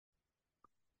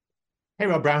Hey,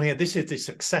 Rob Brown here. This is the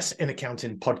Success in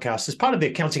Accounting podcast. As part of the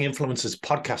Accounting Influencers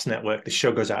Podcast Network, the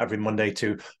show goes out every Monday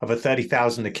to over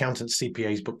 30,000 accountants,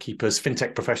 CPAs, bookkeepers,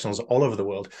 fintech professionals all over the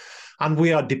world. And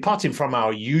we are departing from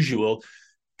our usual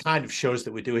kind of shows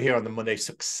that we do here on the Monday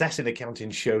Success in Accounting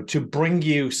show to bring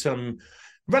you some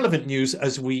relevant news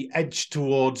as we edge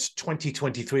towards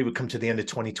 2023. We come to the end of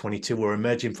 2022. We're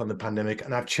emerging from the pandemic,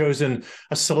 and I've chosen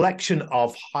a selection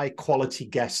of high quality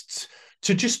guests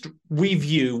to just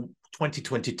review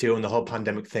 2022 and the whole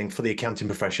pandemic thing for the accounting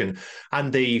profession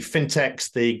and the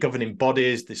fintechs, the governing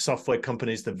bodies, the software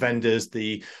companies, the vendors,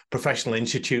 the professional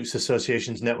institutes,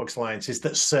 associations, networks, alliances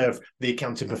that serve the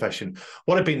accounting profession.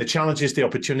 What have been the challenges, the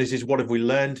opportunities? What have we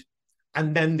learned?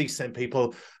 And then these same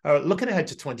people are looking ahead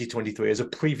to 2023 as a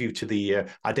preview to the year,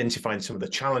 identifying some of the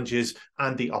challenges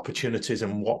and the opportunities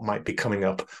and what might be coming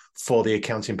up for the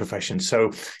accounting profession. So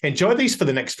enjoy these for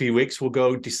the next few weeks. We'll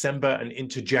go December and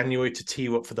into January to tee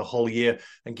you up for the whole year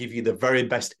and give you the very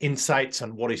best insights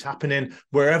on what is happening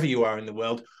wherever you are in the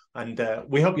world. And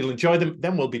we hope you'll enjoy them.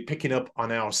 Then we'll be picking up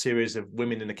on our series of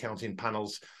Women in Accounting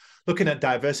panels, looking at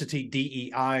diversity,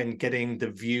 DEI, and getting the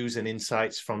views and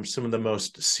insights from some of the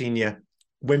most senior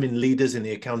women leaders in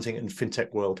the accounting and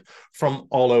fintech world from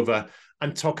all over,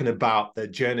 and talking about their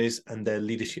journeys and their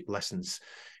leadership lessons.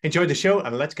 Enjoy the show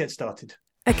and let's get started.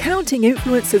 Accounting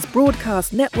Influencers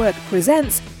Broadcast Network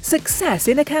presents Success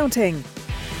in Accounting.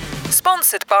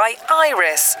 Sponsored by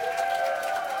Iris.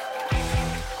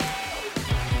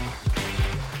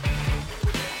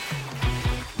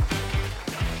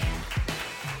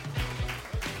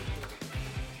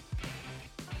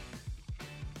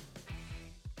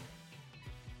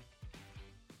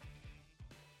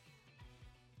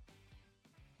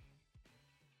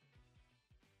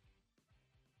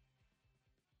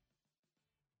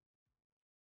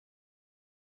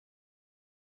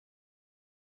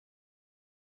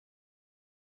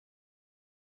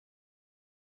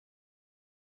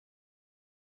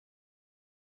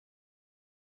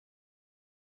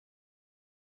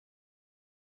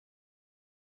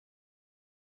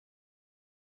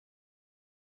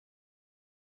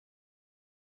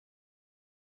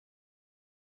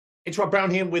 It's Rob Brown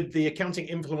here with the Accounting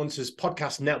Influencers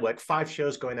Podcast Network, 5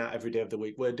 shows going out every day of the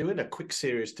week. We're doing a quick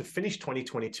series to finish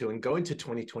 2022 and go into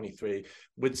 2023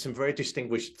 with some very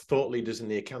distinguished thought leaders in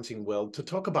the accounting world to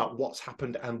talk about what's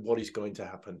happened and what is going to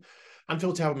happen. I'm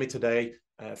thrilled to have me today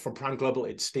from Prime Global.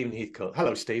 It's Stephen Heathcote.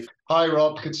 Hello, Steve. Hi,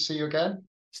 Rob. Good to see you again.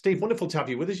 Steve, wonderful to have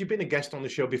you with us. You've been a guest on the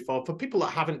show before. For people that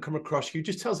haven't come across you,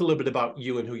 just tell us a little bit about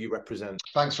you and who you represent.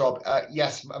 Thanks, Rob.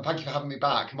 Yes, thank you for having me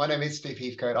back. My name is Steve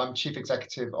Heathcote. I'm Chief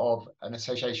Executive of an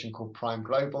association called Prime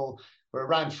Global. We're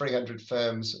around 300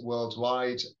 firms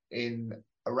worldwide in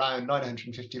around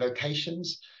 950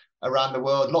 locations around the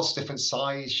world, lots of different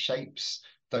size, shapes,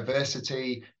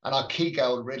 diversity. And our key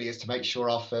goal really is to make sure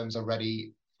our firms are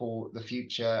ready for the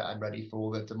future and ready for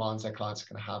all the demands their clients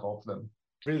are going to have of them.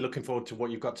 Really looking forward to what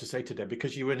you've got to say today,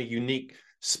 because you're in a unique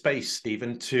space,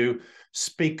 Stephen, to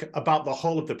speak about the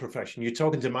whole of the profession. You're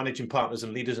talking to managing partners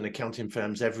and leaders in accounting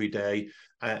firms every day,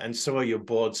 and so are your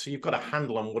boards. So you've got a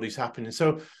handle on what is happening.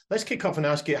 So let's kick off and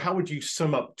ask you, how would you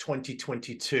sum up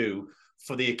 2022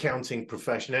 for the accounting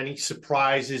profession? Any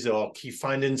surprises or key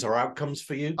findings or outcomes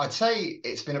for you? I'd say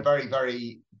it's been a very,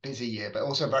 very busy year, but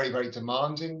also a very, very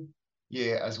demanding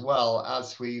year as well,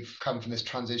 as we've come from this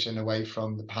transition away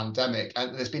from the pandemic.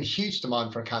 And there's been huge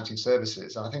demand for accounting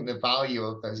services. And I think the value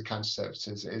of those accounting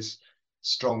services is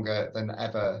stronger than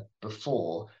ever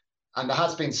before. And there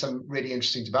has been some really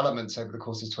interesting developments over the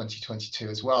course of 2022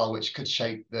 as well, which could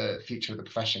shape the future of the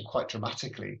profession quite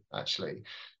dramatically, actually.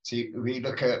 So we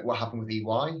look at what happened with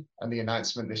EY and the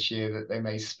announcement this year that they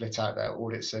may split out their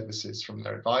audit services from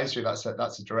their advisory. That's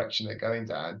a direction they're going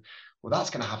down. Well, that's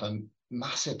going to have a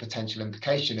massive potential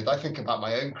implication. If I think about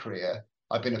my own career,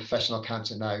 I've been a professional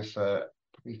accountant now for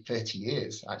probably 30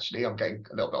 years, actually. I'm getting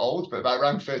a little bit old, but about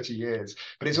around 30 years.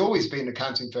 But it's always been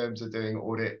accounting firms are doing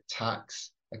audit,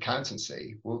 tax,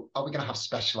 accountancy. Well, are we going to have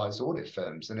specialized audit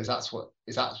firms? And is that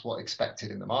what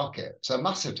expected in the market? So a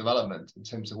massive development in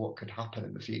terms of what could happen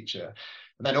in the future.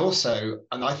 And then also,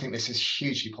 and I think this is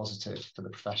hugely positive for the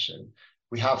profession,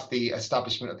 we have the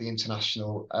establishment of the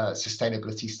International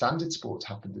Sustainability Standards Board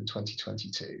happened in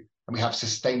 2022, and we have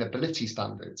sustainability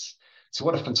standards. So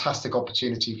what a fantastic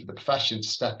opportunity for the profession to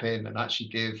step in and actually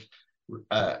give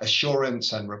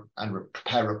assurance and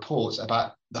prepare reports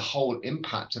about the whole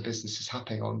impact of businesses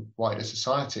having on wider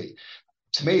society.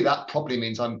 To me, that probably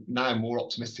means I'm now more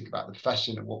optimistic about the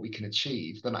profession and what we can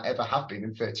achieve than I ever have been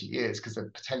in 30 years, because the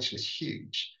potential is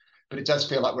huge. But it does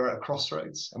feel like we're at a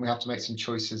crossroads, and we have to make some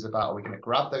choices about, are we going to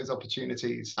grab those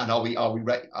opportunities, and are we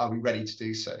ready to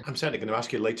do so? I'm certainly going to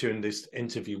ask you later in this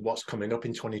interview what's coming up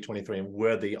in 2023 and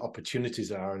where the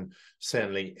opportunities are, and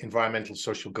certainly environmental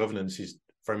social governance is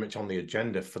very much on the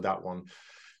agenda for that one.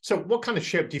 So what kind of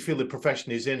shape do you feel the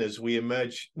profession is in as we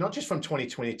emerge, not just from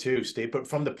 2022, Steve, but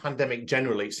from the pandemic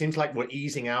generally? It seems like we're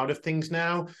easing out of things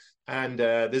now, and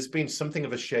there's been something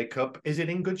of a shake-up. Is it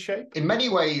in good shape? In many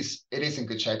ways, it is in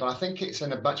good shape. And I think it's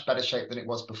in a much better shape than it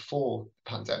was before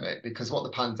the pandemic, because what the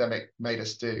pandemic made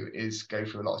us do is go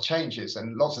through a lot of changes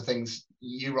and lots of things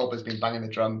you, Rob, has been banging the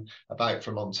drum about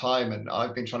for a long time. And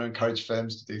I've been trying to encourage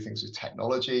firms to do things with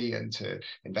technology and to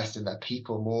invest in their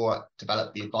people more,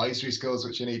 develop the advisory skills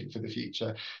which are needed for the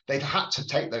future. They've had to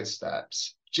take those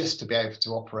steps just to be able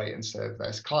to operate and serve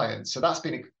those clients. So that's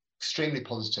been extremely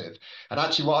positive. And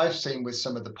actually what I've seen with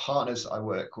some of the partners I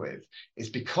work with is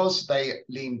because they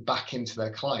leaned back into their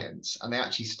clients and they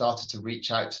actually started to reach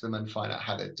out to them and find out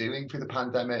how they're doing through the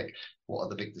pandemic, what are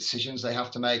the big decisions they have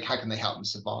to make, how can they help them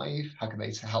survive, how can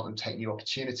they help them take new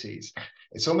opportunities.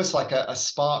 It's almost like a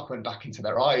spark went back into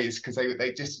their eyes, because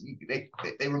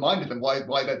they reminded them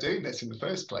why they're doing this in the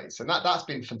first place. And that's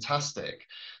been fantastic.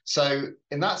 So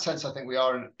in that sense, I think we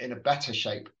are in a better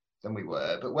shape than we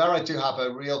were. But where I do have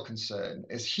a real concern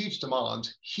is huge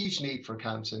demand, huge need for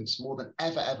accountants, more than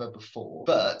ever before,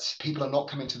 but people are not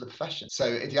coming to the profession. So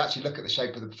if you actually look at the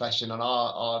shape of the profession and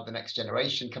are the next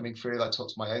generation coming through, I talk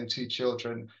to my own two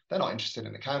children, they're not interested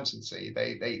in accountancy.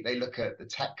 They look at the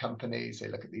tech companies, they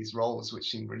look at these roles which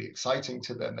seem really exciting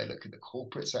to them, they look at the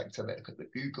corporate sector, they look at the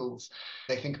Googles,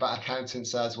 they think about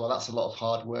accountants as, well, that's a lot of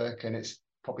hard work and it's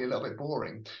probably a little bit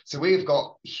boring. So we've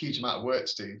got a huge amount of work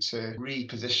to do to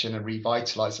reposition and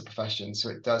revitalize the profession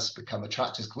so it does become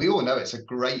attractive. We all know it's a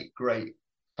great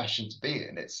profession to be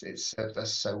in. It's served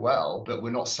us so well, but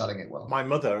we're not selling it well. My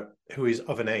mother, who is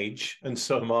of an age, and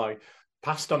so am I,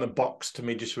 passed on a box to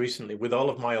me just recently with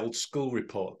all of my old school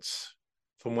reports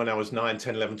from when I was 9,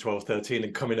 10, 11, 12, 13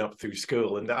 and coming up through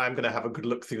school. And I'm going to have a good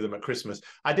look through them at Christmas.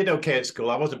 I did okay at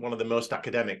school. I wasn't one of the most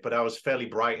academic, but I was fairly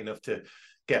bright enough to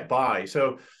get by.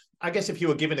 So I guess if you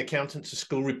were giving accountants a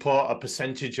school report, a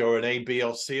percentage or an A, B,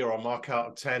 or C, or a mark out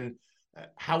of 10,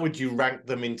 how would you rank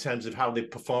them in terms of how they've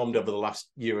performed over the last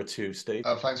year or two, Steve?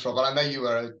 Thanks, Rob. And I know you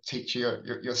were a teacher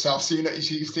yourself, so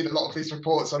you've seen a lot of these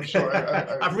reports, I'm sure.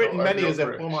 I've written many as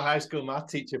a former high school math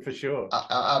teacher, for sure.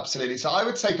 Absolutely. So I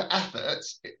would say for effort,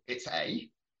 it's A,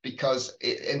 because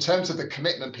in terms of the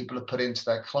commitment people have put into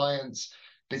their clients,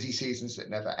 busy seasons that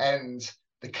never end,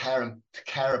 the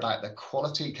care about their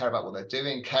quality, care about what they're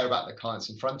doing, care about the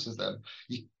clients in front of them,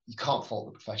 you can't fault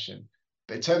the profession.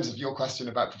 But in terms of your question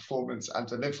about performance and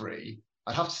delivery,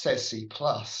 I'd have to say a C+,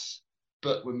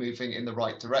 but we're moving in the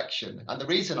right direction. And the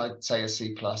reason I'd say a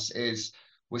C+ is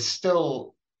we're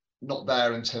still not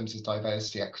there in terms of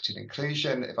diversity, equity, and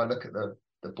inclusion. If I look at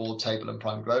the board table in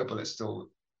Prime Global, it's still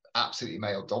absolutely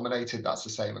male dominated. That's the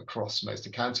same across most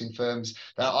accounting firms.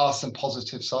 There are some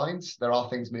positive signs. There are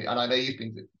things, and I know you've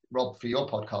been, Rob, for your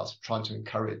podcast, trying to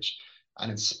encourage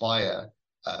and inspire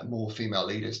more female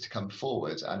leaders to come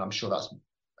forward. And I'm sure that's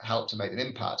helped to make an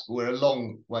impact. But we're a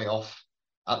long way off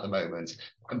at the moment.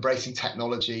 Embracing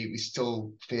technology, we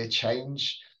still fear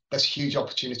change. There's huge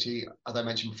opportunity, as I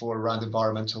mentioned before, around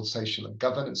environmental, social, and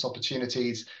governance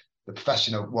opportunities. The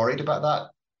profession are worried about that.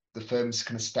 The firms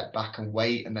kind of step back and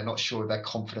wait, and they're not sure they're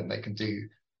confident they can do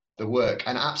the work.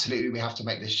 And absolutely, we have to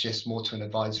make this shift more to an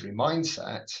advisory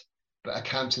mindset. But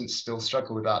accountants still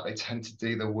struggle with that. They tend to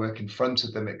do the work in front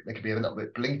of them. They can be a little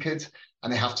bit blinkered,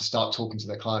 and they have to start talking to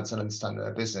their clients and understand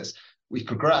their business. We've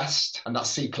progressed, and that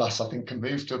C+ I think can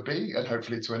move to a B and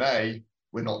hopefully to an A.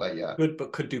 We're not there yet. Good,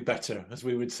 but could do better, as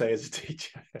we would say as a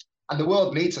teacher. And the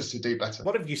world needs us to do better.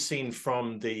 What have you seen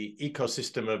from the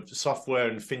ecosystem of software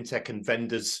and fintech and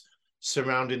vendors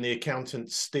surrounding the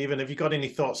accountants, Stephen? Have you got any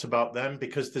thoughts about them?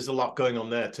 Because there's a lot going on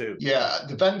there too. Yeah,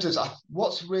 the vendors, I've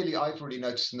really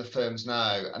noticed in the firms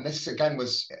now, and this again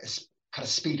was kind of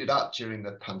speeded up during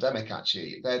the pandemic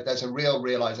actually, there's a real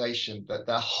realization that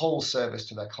their whole service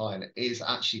to their client is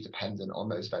actually dependent on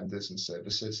those vendors and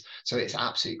services. So it's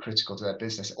absolutely critical to their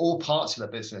business, all parts of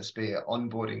their business, be it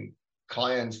onboarding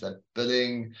clients, their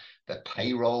billing, their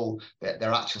payroll,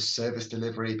 their actual service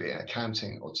delivery, be it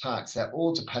accounting or tax. They're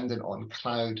all dependent on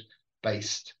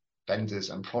cloud-based vendors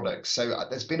and products. So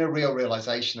there's been a real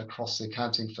realization across the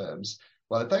accounting firms.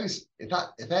 Well, if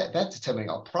they're determining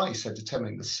our price, they're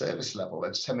determining the service level,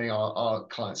 they're determining our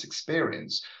client's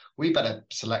experience, we better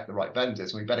select the right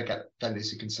vendors. We better get vendors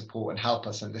who can support and help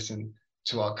us and listen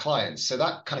to our clients. So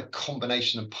that kind of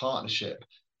combination and partnership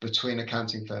between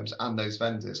accounting firms and those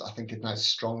vendors, I think, is now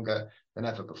stronger than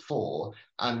ever before.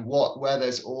 And where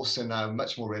there's also now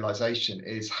much more realization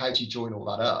is, how do you join all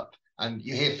that up? And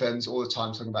you hear firms all the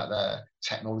time talking about their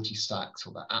technology stacks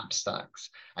or their app stacks.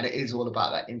 And it is all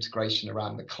about that integration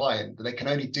around the client, but they can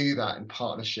only do that in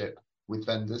partnership with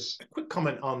vendors. A quick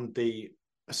comment on the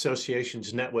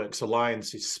associations, networks,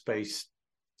 alliances space,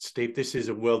 Steve. This is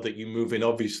a world that you move in,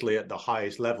 obviously, at the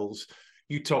highest levels.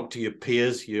 You talk to your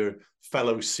peers, your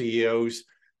fellow CEOs.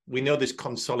 We know there's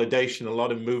consolidation, a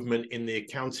lot of movement in the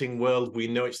accounting world. We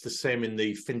know it's the same in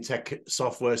the fintech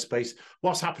software space.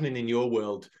 What's happening in your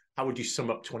world? How would you sum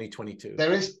up 2022?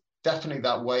 There is definitely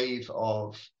that wave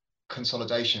of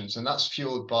consolidations, and that's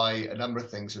fueled by a number of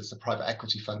things. There's the private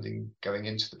equity funding going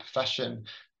into the profession.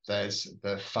 There's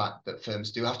the fact that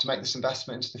firms do have to make this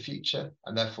investment into the future,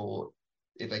 and therefore,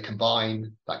 if they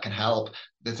combine, that can help.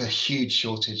 There's a huge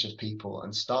shortage of people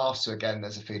and staff. So again,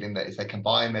 there's a feeling that if they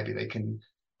combine, maybe they can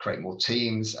create more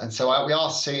teams. And so we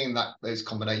are seeing that those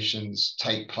combinations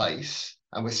take place,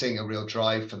 and we're seeing a real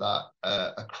drive for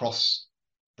that across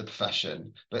the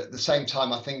profession. But at the same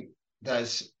time, I think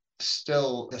there's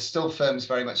still firms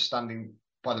very much standing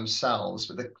by themselves,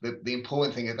 but the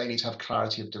important thing is they need to have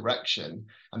clarity of direction,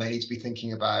 and they need to be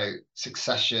thinking about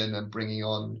succession and bringing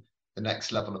on the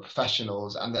next level of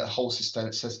professionals, and the whole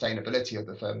sustainability of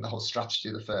the firm, the whole strategy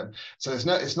of the firm. So it's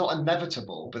not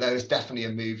inevitable, but there is definitely a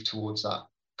move towards that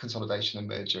consolidation and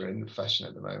merger in the profession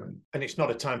at the moment. And it's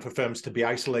not a time for firms to be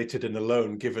isolated and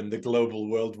alone, given the global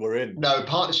world we're in. No,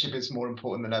 partnership is more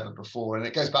important than ever before, and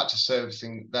it goes back to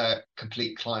servicing their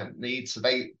complete client needs. So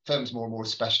firms more and more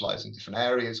specialize in different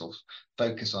areas or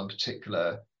focus on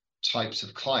particular types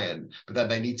of client, but then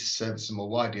they need to service them more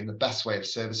widely. And the best way of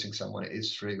servicing someone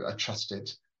is through a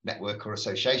trusted network or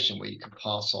association where you can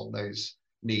pass on those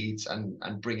needs and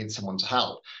bring in someone to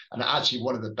help. And actually,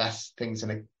 one of the best things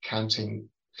an accounting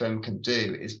firm can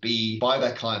do is be by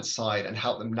their client's side and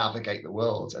help them navigate the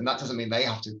world. And that doesn't mean they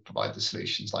have to provide the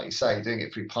solutions. Like you say, doing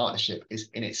it through partnership is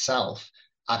in itself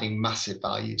adding massive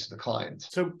value to the client.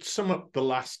 So sum up the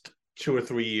last 2 or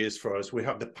 3 years for us. We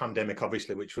have the pandemic,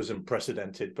 obviously, which was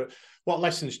unprecedented. But what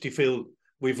lessons do you feel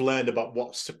we've learned about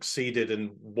what succeeded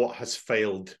and what has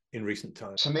failed in recent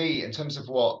times? To me, in terms of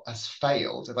what has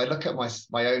failed, if I look at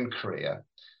my own career,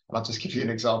 and I'll just give you an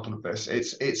example of this,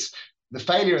 it's the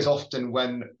failure is often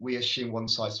when we assume one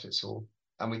size fits all,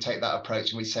 and we take that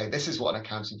approach and we say, this is what an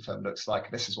accounting firm looks like,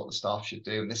 this is what the staff should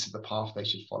do, and this is the path they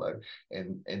should follow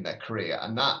in their career.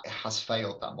 And that has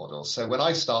failed, that model. So when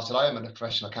I started, I am a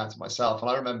professional accountant myself, and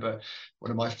I remember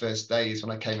one of my first days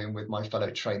when I came in with my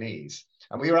fellow trainees,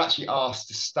 and we were actually asked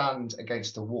to stand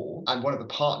against a wall, and one of the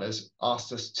partners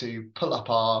asked us to pull up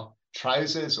our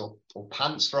trousers or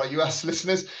pants for our US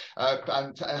listeners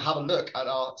and have a look at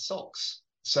our socks.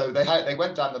 So they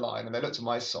went down the line and they looked at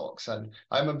my socks, and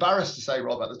I'm embarrassed to say,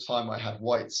 Rob, at the time I had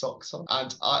white socks on,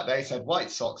 and they said white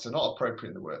socks are not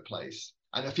appropriate in the workplace.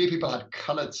 And a few people had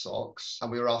coloured socks,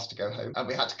 and we were asked to go home, and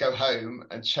we had to go home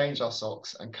and change our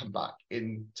socks and come back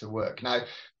into work. Now,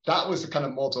 that was the kind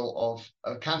of model of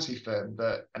an accounting firm,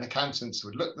 that an accountants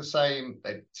would look the same,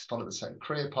 they'd follow the same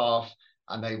career path,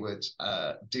 and they would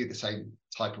do the same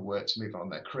type of work to move on in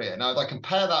their career. Now, if I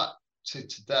compare that to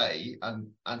today and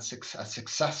a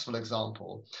successful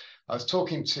example, I was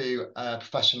talking to a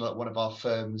professional at one of our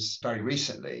firms very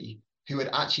recently who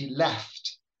had actually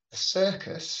left a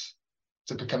circus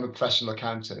to become a professional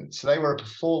accountant. So they were a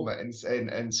performer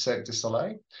in Cirque du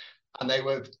Soleil, and they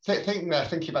were thinking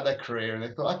about their career, and they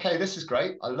thought, okay, this is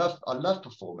great. I love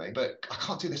performing, but I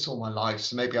can't do this all my life,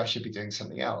 so maybe I should be doing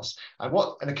something else. And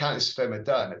what an accountancy firm had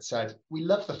done, it said, we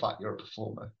love the fact you're a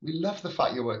performer. We love the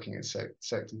fact you're working in Cirque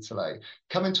du Soleil.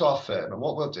 Come into our firm, and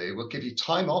what we'll do, we'll give you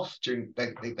time off during.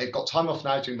 They've got time off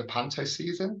now during the panto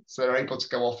season, so they're able to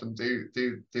go off and do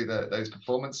those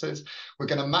performances. We're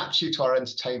going to match you to our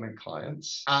entertainment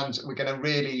clients, and we're going to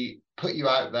really put you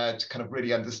out there to kind of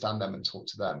really understand them and talk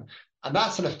to them. And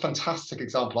that's a fantastic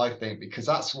example, I think, because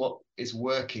that's what is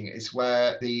working, is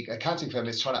where the accounting firm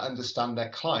is trying to understand their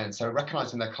clients. They're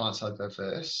recognizing their clients are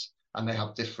diverse, and they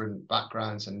have different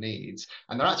backgrounds and needs,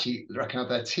 and they're actually recognizing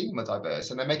their team are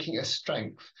diverse, and they're making it a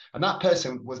strength. And that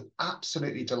person was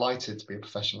absolutely delighted to be a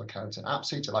professional accountant,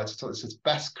 absolutely delighted. Thought it was the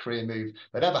best career move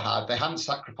they'd ever had. They hadn't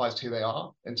sacrificed who they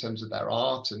are in terms of their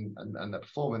art and their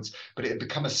performance, but it had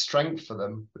become a strength for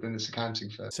them within this accounting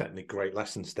firm. Certainly great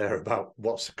lessons there about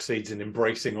what succeeds in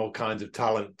embracing all kinds of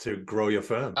talent to grow your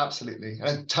firm. Absolutely,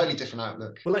 and a totally different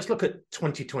outlook. Well, let's look at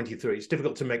 2023. It's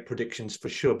difficult to make predictions for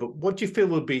sure, but what do you feel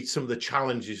will be some of the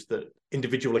challenges that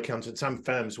individual accountants and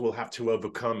firms will have to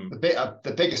overcome?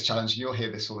 The biggest challenge, and you'll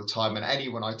hear this all the time, and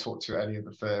anyone I talk to, any of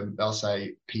the firm, they'll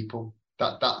say people.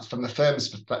 That from the firm's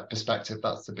perspective,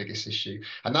 that's the biggest issue.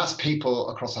 And that's people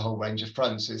across a whole range of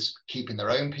fronts. Is keeping their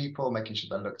own people, making sure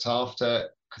they're looked after,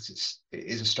 because it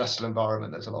is a stressful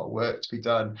environment. There's a lot of work to be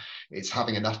done. It's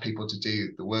having enough people to do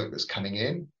the work that's coming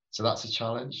in. So that's a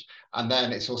challenge. And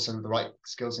then it's also the right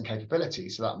skills and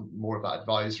capabilities. So that more of that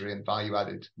advisory and value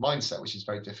added mindset, which is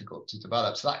very difficult to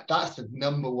develop. So that's the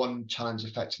number one challenge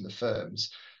affecting the firms.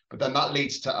 But then that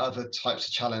leads to other types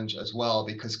of challenge as well,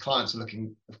 because firms are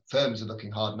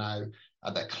looking hard now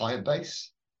at their client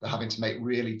base. They're having to make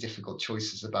really difficult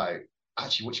choices about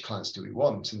actually which clients do we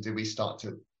want, and do we start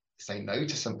to say no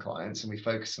to some clients and we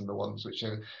focus on the ones which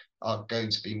are going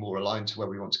to be more aligned to where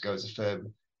we want to go as a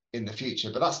firm in the future.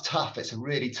 But that's tough. It's a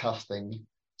really tough thing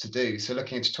to do. So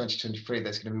looking into 2023,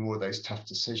 there's going to be more of those tough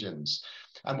decisions.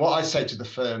 And what I say to the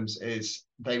firms is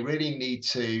they really need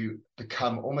to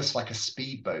become almost like a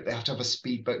speedboat. They have to have a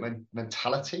speedboat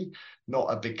mentality, not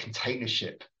a big container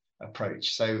ship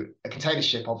approach. So a container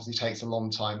ship obviously takes a long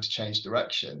time to change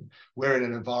direction. We're in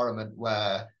an environment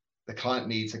where the client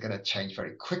needs are going to change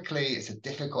very quickly. It's a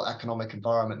difficult economic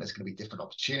environment. There's going to be different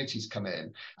opportunities come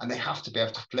in, and they have to be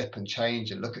able to flip and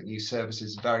change and look at new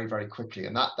services very, very quickly.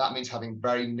 And that means having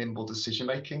very nimble decision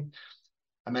making.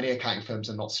 And many accounting firms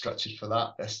are not structured for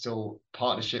that. They're still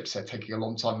partnerships. They're taking a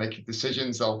long time making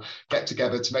decisions. They'll get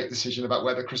together to make a decision about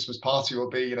where the Christmas party will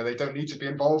be. They don't need to be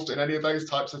involved in any of those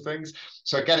types of things.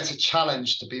 So again, it's a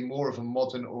challenge to be more of a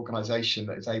modern organization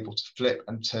that is able to flip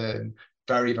and turn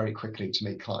very, very quickly to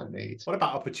meet client needs. What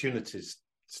about opportunities,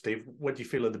 Steve? What do you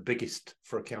feel are the biggest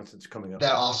for accountants coming up?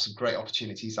 There are some great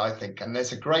opportunities, I think. And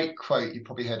there's a great quote, you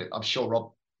probably heard it. I'm sure,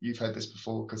 Rob, you've heard this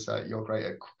before, because you're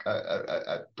great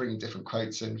at bringing different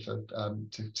quotes in for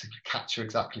to capture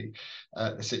exactly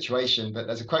the situation. But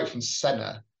there's a quote from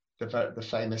Senna, the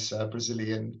famous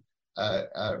Brazilian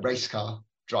race car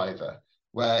driver,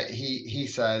 where he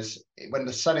says, when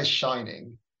the sun is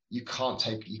shining, you can't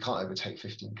overtake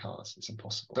 15 cars. It's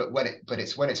impossible. But when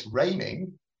it's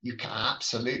raining, you can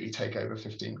absolutely take over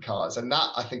 15 cars. And that,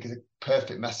 I think, is a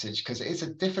perfect message, because it is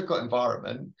a difficult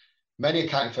environment. Many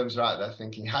accounting firms are out there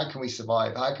thinking, how can we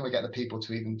survive? How can we get the people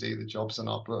to even do the jobs on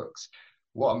our books?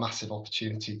 What a massive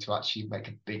opportunity to actually make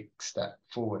a big step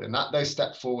forward. And those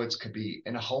step forwards could be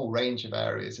in a whole range of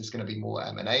areas. There's going to be more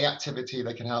M&A activity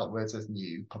they can help with. There's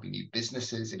probably new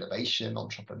businesses, innovation,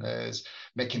 entrepreneurs,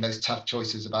 making those tough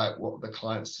choices about what the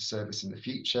clients to service in the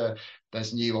future.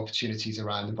 There's new opportunities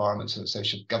around environmental and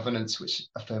social governance, which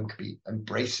a firm could be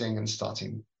embracing and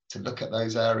starting to look at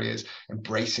those areas,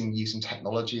 embracing using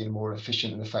technology in a more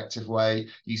efficient and effective way,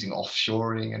 using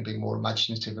offshoring and being more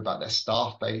imaginative about their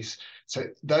staff base. So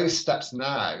those steps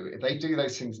now, if they do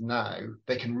those things now,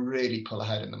 they can really pull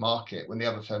ahead in the market when the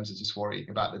other firms are just worrying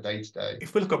about the day-to-day.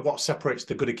 If we look at what separates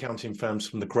the good accounting firms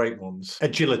from the great ones,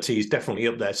 agility is definitely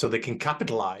up there, so they can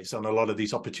capitalize on a lot of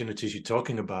these opportunities you're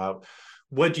talking about.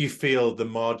 Where do you feel the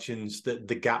margins, the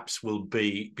gaps will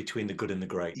be between the good and the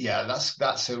great? Yeah,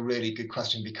 that's a really good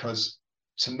question, because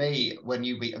to me, when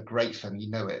you meet a great firm, you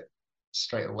know it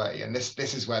straight away. And this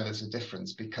is where there's a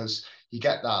difference, because you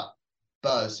get that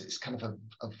buzz. It's kind of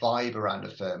a vibe around a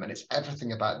firm, and it's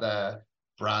everything about their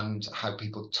brand, how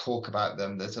people talk about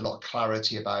them. There's a lot of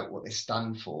clarity about what they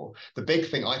stand for. The big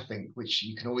thing, I think, which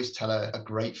you can always tell a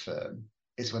great firm,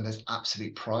 is when there's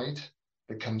absolute pride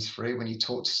that comes through when you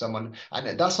talk to someone.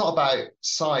 And that's not about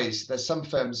size. There's some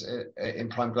firms in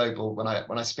Prime Global, when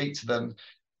I speak to them,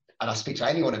 and I speak to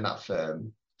anyone in that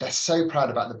firm, they're so proud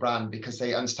about the brand because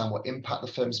they understand what impact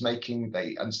the firm's making.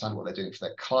 They understand what they're doing for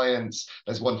their clients.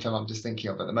 There's one firm I'm just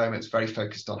thinking of at the moment. It's very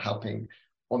focused on helping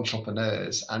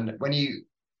entrepreneurs. And when you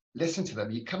listen to them,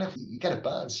 you get a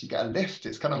buzz, you get a lift.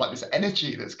 It's kind of like this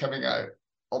energy that's coming out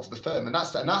of the firm. And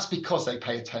that's because they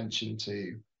pay attention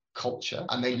to culture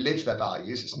and they live their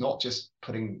values. It's not just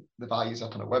putting the values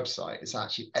up on a website. It's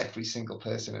actually every single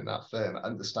person in that firm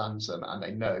understands them, and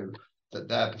they know that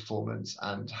their performance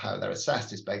and how they're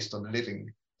assessed is based on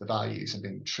living the values and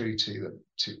being true to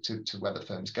where the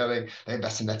firm's going. They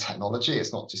invest in their technology.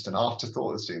 It's not just an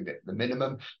afterthought. It's doing the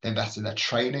minimum. They invest in their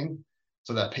training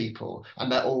for their people,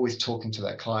 and they're always talking to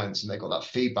their clients, and they've got that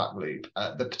feedback loop.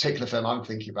 The particular firm I'm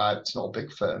thinking about, it's not a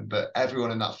big firm, but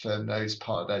everyone in that firm knows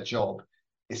part of their job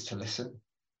is to listen,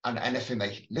 and anything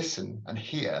they listen and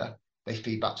hear, they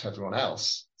feed back to everyone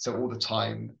else. So all the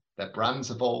time, their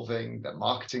brand's evolving, their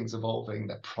marketing's evolving,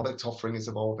 their product offering is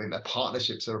evolving, their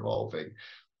partnerships are evolving,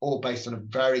 all based on a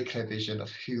very clear vision of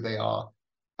who they are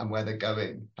and where they're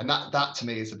going. And that to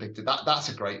me is that's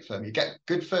a great firm. You get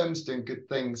good firms doing good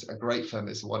things. A great firm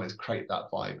is the one who's create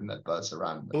that vibe and that buzz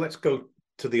around them. Well, let's go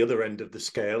to the other end of the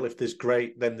scale. If there's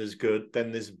great, then there's good,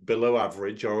 then there's below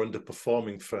average or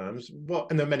underperforming firms.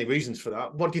 And there are many reasons for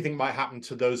that. What do you think might happen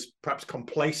to those perhaps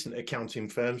complacent accounting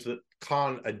firms that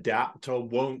can't adapt or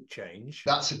won't change?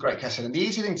 That's a great question. And the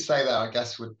easy thing to say there, I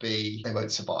guess, would be they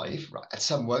won't survive, right?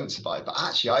 Some won't survive. But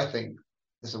actually, I think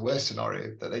there's a worse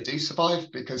scenario that they do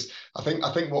survive, because I think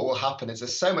what will happen is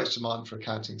there's so much demand for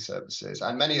accounting services,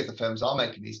 and many of the firms are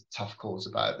making these tough calls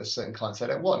about there's certain clients they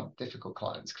don't want, difficult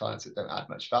clients that don't add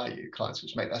much value, clients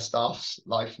which make their staff's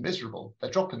life miserable.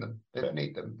 They're dropping them. They don't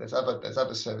need them. There's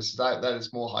other services out there.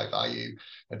 There's more high value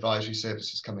advisory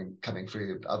services coming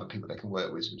through, other people they can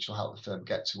work with, which will help the firm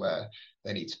get to where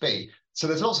they need to be. So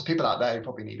there's lots of people out there who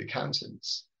probably need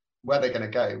accountants. Where they're going to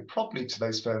go, probably to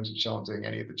those firms which aren't doing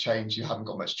any of the change. You haven't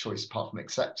got much choice apart from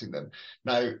accepting them.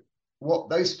 Now, what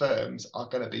those firms are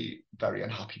going to be very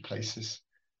unhappy places.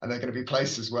 And they're going to be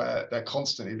places where they're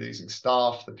constantly losing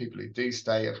staff. The people who do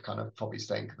stay have kind of probably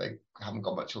staying because they haven't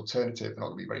got much alternative. They're not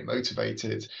going to be very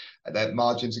motivated. Their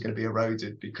margins are going to be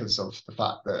eroded because of the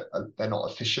fact that they're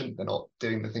not efficient. They're not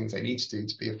doing the things they need to do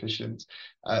to be efficient.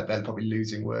 They're probably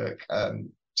losing work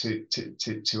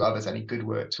to others, any good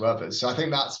work to others. So I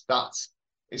think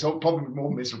it's probably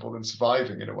more miserable than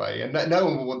surviving in a way. And no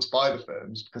one will want to buy the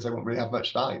firms because they won't really have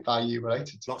much value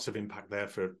related to. Lots of impact there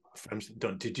for firms that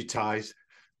don't digitize,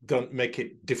 don't make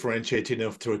it differentiated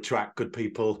enough to attract good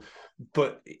people.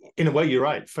 But in a way, you're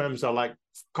right. Firms are like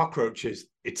cockroaches.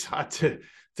 It's hard to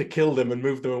kill them and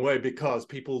move them away because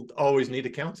people always need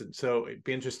accountants. So it'd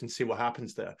be interesting to see what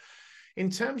happens there.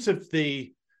 In terms of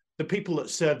the people that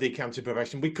serve the accounting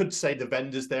profession, we could say the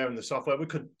vendors there and the software, we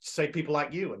could say people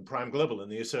like you and Prime Global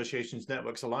and the associations,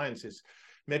 networks, alliances,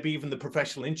 maybe even the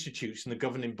professional institutes and the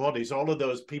governing bodies, all of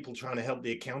those people trying to help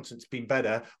the accountants be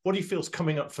better. What do you feel is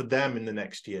coming up for them in the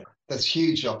next year? There's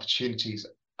huge opportunities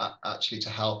actually to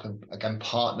help and again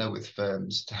partner with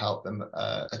firms to help them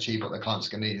achieve what their clients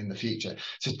are going to need in the future.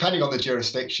 So depending on the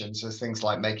jurisdictions, there's things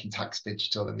like making tax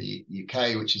digital in the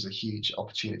UK, which is a huge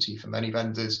opportunity for many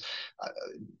vendors.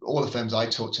 All the firms I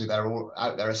talk to, they're all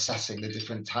out there assessing the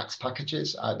different tax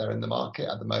packages out there in the market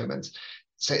at the moment.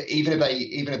 So even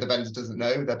if the vendor doesn't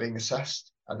know, they're being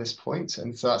assessed at this point,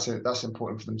 and so that's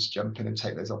important for them to jump in and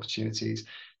take those opportunities.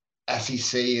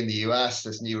 SEC in the US,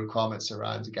 there's new requirements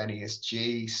around, again,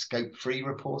 ESG, scope-free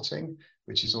reporting,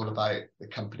 which is all about the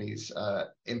company's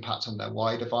impact on their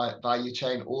wider value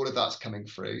chain. All of that's coming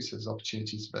through, so there's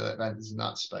opportunities for vendors in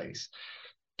that space.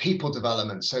 People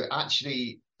development, so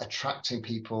actually attracting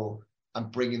people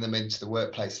and bringing them into the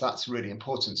workplace, that's really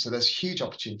important. So there's huge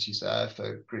opportunities there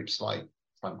for groups like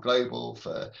Prime Global,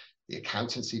 for the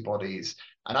accountancy bodies,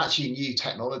 and actually new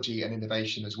technology and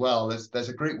innovation as well. There's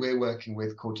a group we're working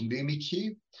with called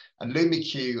LumiQ, and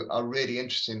LumiQ are really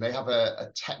interesting. They have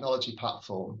a technology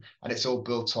platform, and it's all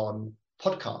built on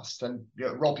podcasts. And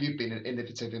Rob, you've been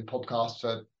innovative in podcasts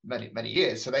for many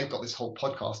years, so they've got this whole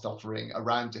podcast offering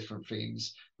around different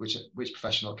themes which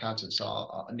professional accountants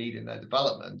are needing their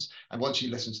development. And once you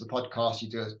listen to the podcast, you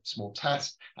do a small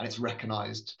test, and it's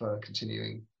recognized for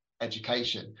continuing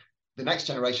education. The next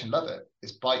generation love it.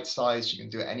 It's bite-sized. You can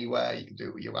do it anywhere. You can do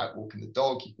it when you're out walking the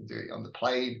dog. You can do it on the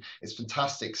plane. It's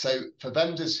fantastic. So for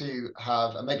vendors who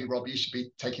have, and maybe Rob, you should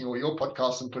be taking all your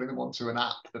podcasts and putting them onto an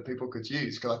app that people could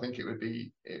use, because I think it'd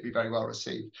be very well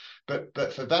received. But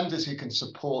for vendors who can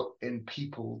support in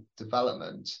people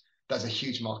development, there's a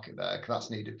huge market there, because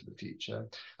that's needed for the future.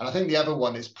 And I think the other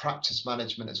one is practice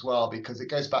management as well, because it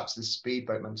goes back to the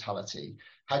speedboat mentality.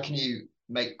 How can you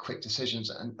make quick decisions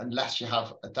unless you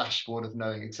have a dashboard of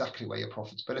knowing exactly where your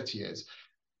profitability is?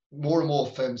 More and more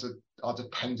firms are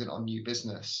dependent on new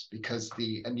business, because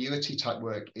the annuity type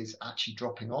work is actually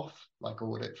dropping off, like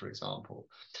audit, for example.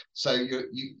 So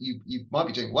you might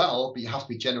be doing well, but you have to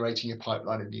be generating a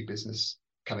pipeline of new business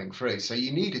coming through. So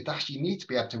you need to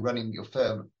be able to run in your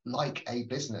firm like a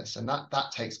business, and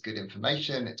that takes good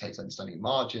information. It takes understanding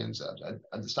margins,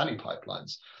 understanding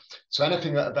pipelines. So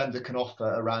anything that a vendor can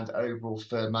offer around overall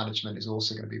firm management is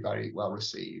also going to be very well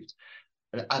received.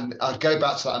 And I'd go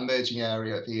back to that emerging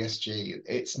area of ESG.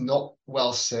 It's not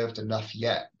well served enough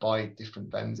yet by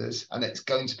different vendors, and it's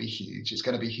going to be huge. It's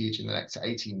going to be huge in the next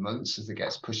 18 months as it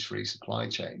gets pushed through supply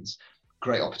chains.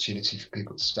 Great opportunity for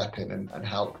people to step in and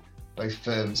help both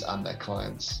firms and their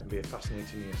clients. It'll be a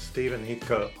fascinating year. Stephen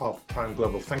Heathcote of Prime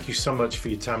Global, thank you so much for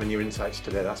your time and your insights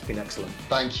today. That's been excellent.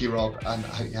 Thank you, Rob, and I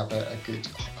hope you have a good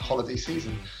holiday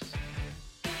season.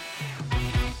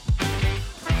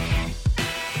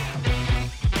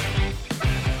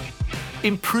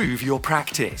 Improve your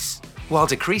practice while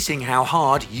decreasing how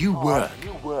hard you work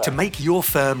to make your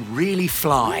firm really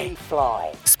fly.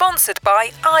 Sponsored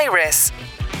by Iris.